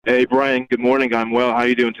Hey, Brian. Good morning. I'm well. How are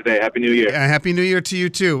you doing today? Happy New Year. Happy New Year to you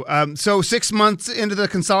too. So 6 months into the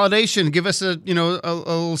consolidation, give us a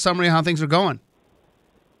little summary of how things are going.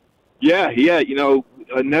 Yeah.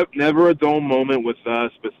 Never a dull moment with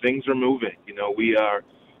us, but things are moving. We are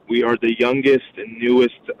the youngest and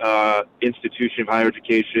newest institution of higher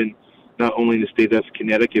education, not only in the state of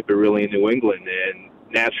Connecticut, but really in New England. And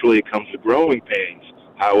naturally, it comes with growing pains.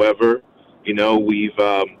 However,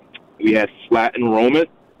 we had flat enrollment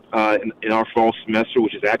in our fall semester,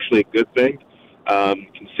 which is actually a good thing,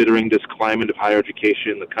 considering this climate of higher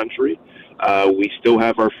education in the country. We still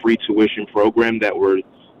have our free tuition program that we're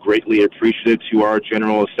greatly appreciative to our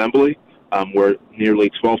General Assembly, where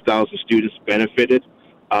nearly 12,000 students benefited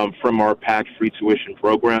from our PAC free tuition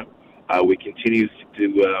program. We continue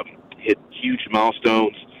to hit huge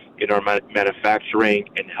milestones in our manufacturing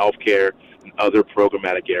and healthcare and other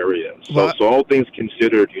programmatic areas. So all things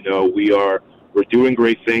considered, we're doing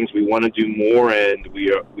great things. We want to do more, and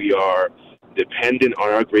we are dependent on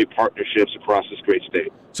our great partnerships across this great state.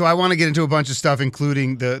 So I want to get into a bunch of stuff,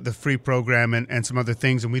 including the free program and some other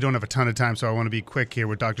things, and we don't have a ton of time, so I want to be quick here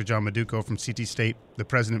with Dr. John Maduko from CT State, the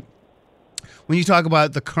president. When you talk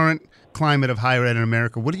about the current climate of higher ed in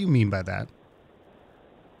America, what do you mean by that?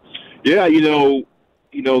 Yeah, the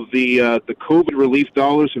COVID relief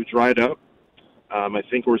dollars have dried up. I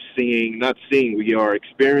think we are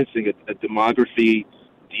experiencing a demography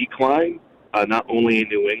decline, not only in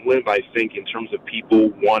New England, but I think in terms of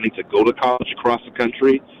people wanting to go to college across the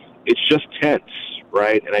country, it's just tense,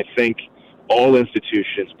 right? And I think all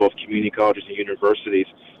institutions, both community colleges and universities,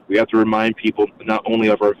 we have to remind people not only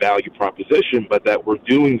of our value proposition, but that we're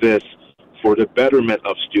doing this for the betterment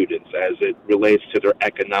of students as it relates to their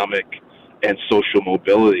economic and social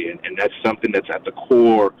mobility. And that's something that's at the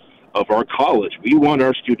core of our college. We want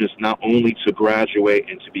our students not only to graduate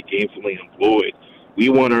and to be gainfully employed, we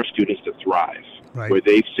want our students to thrive, right, where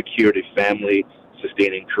they've secured a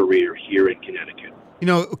family-sustaining career here in Connecticut.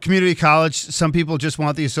 Community college, some people just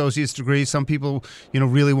want the associate's degree. Some people,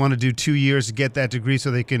 really want to do 2 years to get that degree so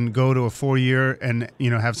they can go to a 4-year and,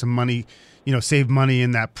 have some money, save money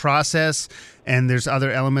in that process. And there's other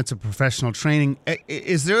elements of professional training.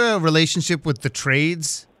 Is there a relationship with the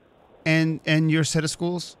trades and your set of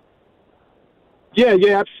schools? Yeah,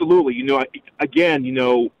 absolutely.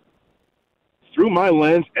 Through my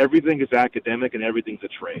lens, everything is academic and everything's a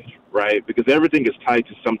trade, right? Because everything is tied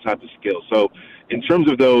to some type of skill. So in terms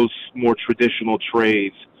of those more traditional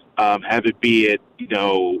trades, have it be it,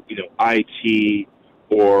 IT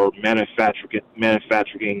or manufacturing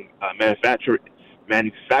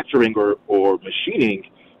or machining,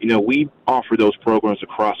 we offer those programs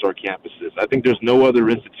across our campuses. I think there's no other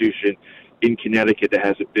institution in Connecticut that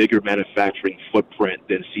has a bigger manufacturing footprint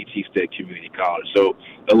than CT State Community College. So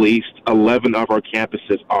at least 11 of our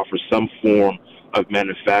campuses offer some form of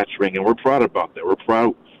manufacturing, and we're proud about that. We're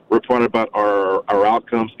proud about our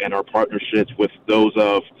outcomes and our partnerships with those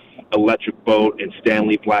of Electric Boat and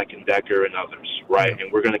Stanley Black & Decker and others, right?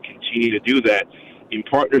 And we're going to continue to do that in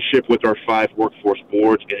partnership with our 5 workforce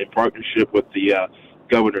boards and in partnership with the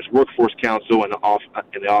Governor's Workforce Council and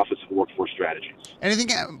the Office of Workforce Strategies.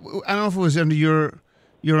 Anything? I don't know if it was under your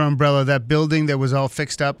umbrella, that building that was all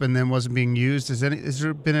fixed up and then wasn't being used. Has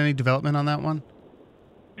there been any development on that one?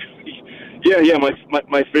 Yeah.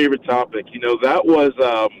 My favorite topic. That was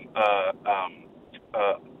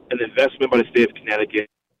an investment by the state of Connecticut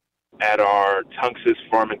at our Tunxus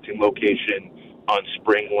Farmington location on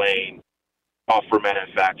Spring Lane, offer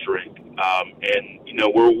manufacturing.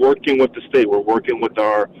 We're working with the state. We're working with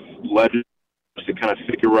our legislators to kind of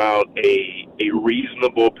figure out a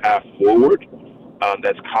reasonable path forward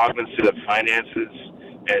that's cognizant of finances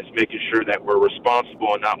and is making sure that we're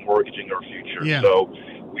responsible and not mortgaging our future. Yeah. So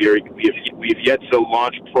we've yet to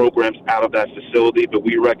launch programs out of that facility, but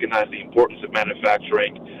we recognize the importance of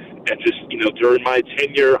manufacturing. And just, during my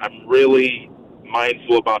tenure, I'm really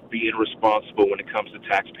mindful about being responsible when it comes to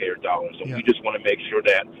taxpayer dollars. And we just want to make sure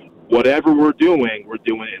that whatever we're doing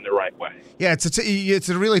it in the right way. Yeah, it's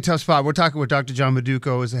a really tough spot. We're talking with Dr. John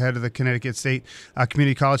Maduko, as the head of the Connecticut State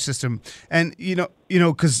Community College System. And,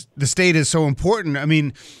 because the state is so important, I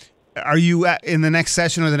mean, are you in the next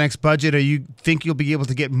session or the next budget, think you'll be able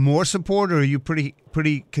to get more support, or are you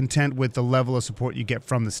pretty content with the level of support you get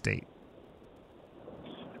from the state?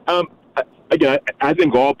 Again, I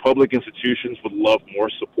think all public institutions would love more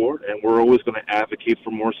support, and we're always going to advocate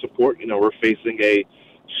for more support. We're facing a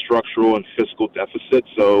structural and fiscal deficit,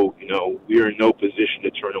 so, we are in no position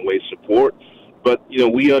to turn away support. But,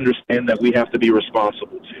 we understand that we have to be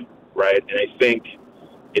responsible too, right? And I think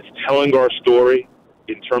it's telling our story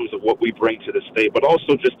in terms of what we bring to the state, but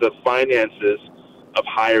also just the finances of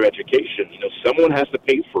higher education. Someone has to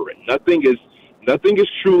pay for it. Nothing is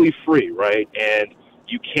truly free, right? And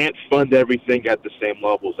you can't fund everything at the same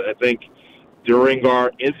levels. And I think during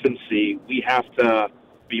our infancy, we have to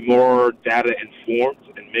be more data informed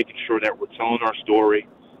and making sure that we're telling our story,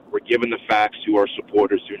 we're giving the facts to our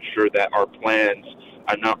supporters to ensure that our plans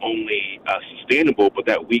are not only sustainable, but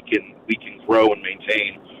that we can grow and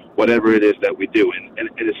maintain whatever it is that we do. And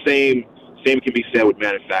the same can be said with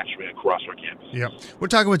manufacturing across our campus. Yeah, we're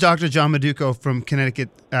talking with Dr. John Maduko from Connecticut.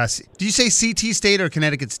 Do you say CT State or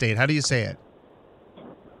Connecticut State? How do you say it?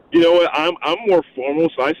 You know what? I'm more formal,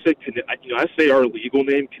 so I say our legal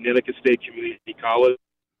name, Connecticut State Community College.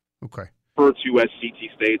 Okay. Referred to as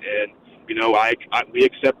CT State, and we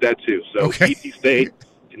accept that too. So okay. CT State,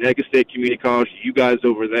 Connecticut State Community College, you guys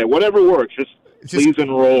over there, whatever works, just please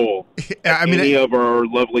enroll any of our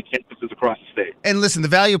lovely campuses across the state. And listen, the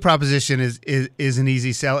value proposition is an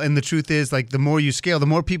easy sell, and the truth is, like, the more you scale, the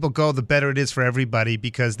more people go, the better it is for everybody,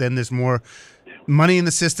 because then there's more money in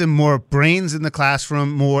the system, more brains in the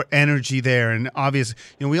classroom, more energy there. And obviously,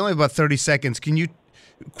 we only have about 30 seconds. Can you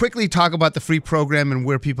quickly talk about the free program and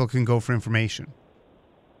where people can go for information?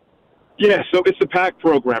 Yeah, so it's a PAC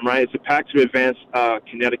program, right? It's a PAC to Advance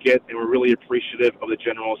Connecticut, and we're really appreciative of the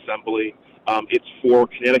General Assembly. It's for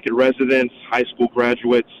Connecticut residents, high school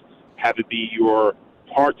graduates, have it be your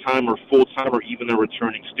part-time or full-time or even a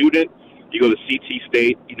returning student. You go to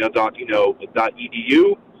ctstate.edu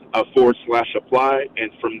 /apply,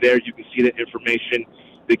 and from there you can see the information.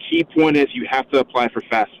 The key point is you have to apply for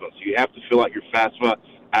FAFSA. So you have to fill out your FAFSA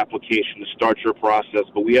application to start your process.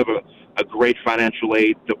 But we have a great financial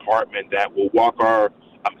aid department that will walk our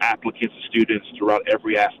applicants and students throughout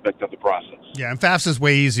every aspect of the process. Yeah, and FAFSA is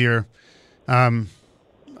way easier.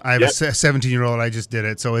 I have a 17-year-old. I just did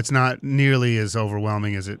it, so it's not nearly as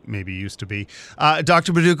overwhelming as it maybe used to be.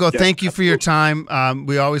 Dr. Maduko, thank you for your time.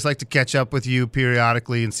 We always like to catch up with you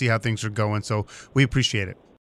periodically and see how things are going, so we appreciate it.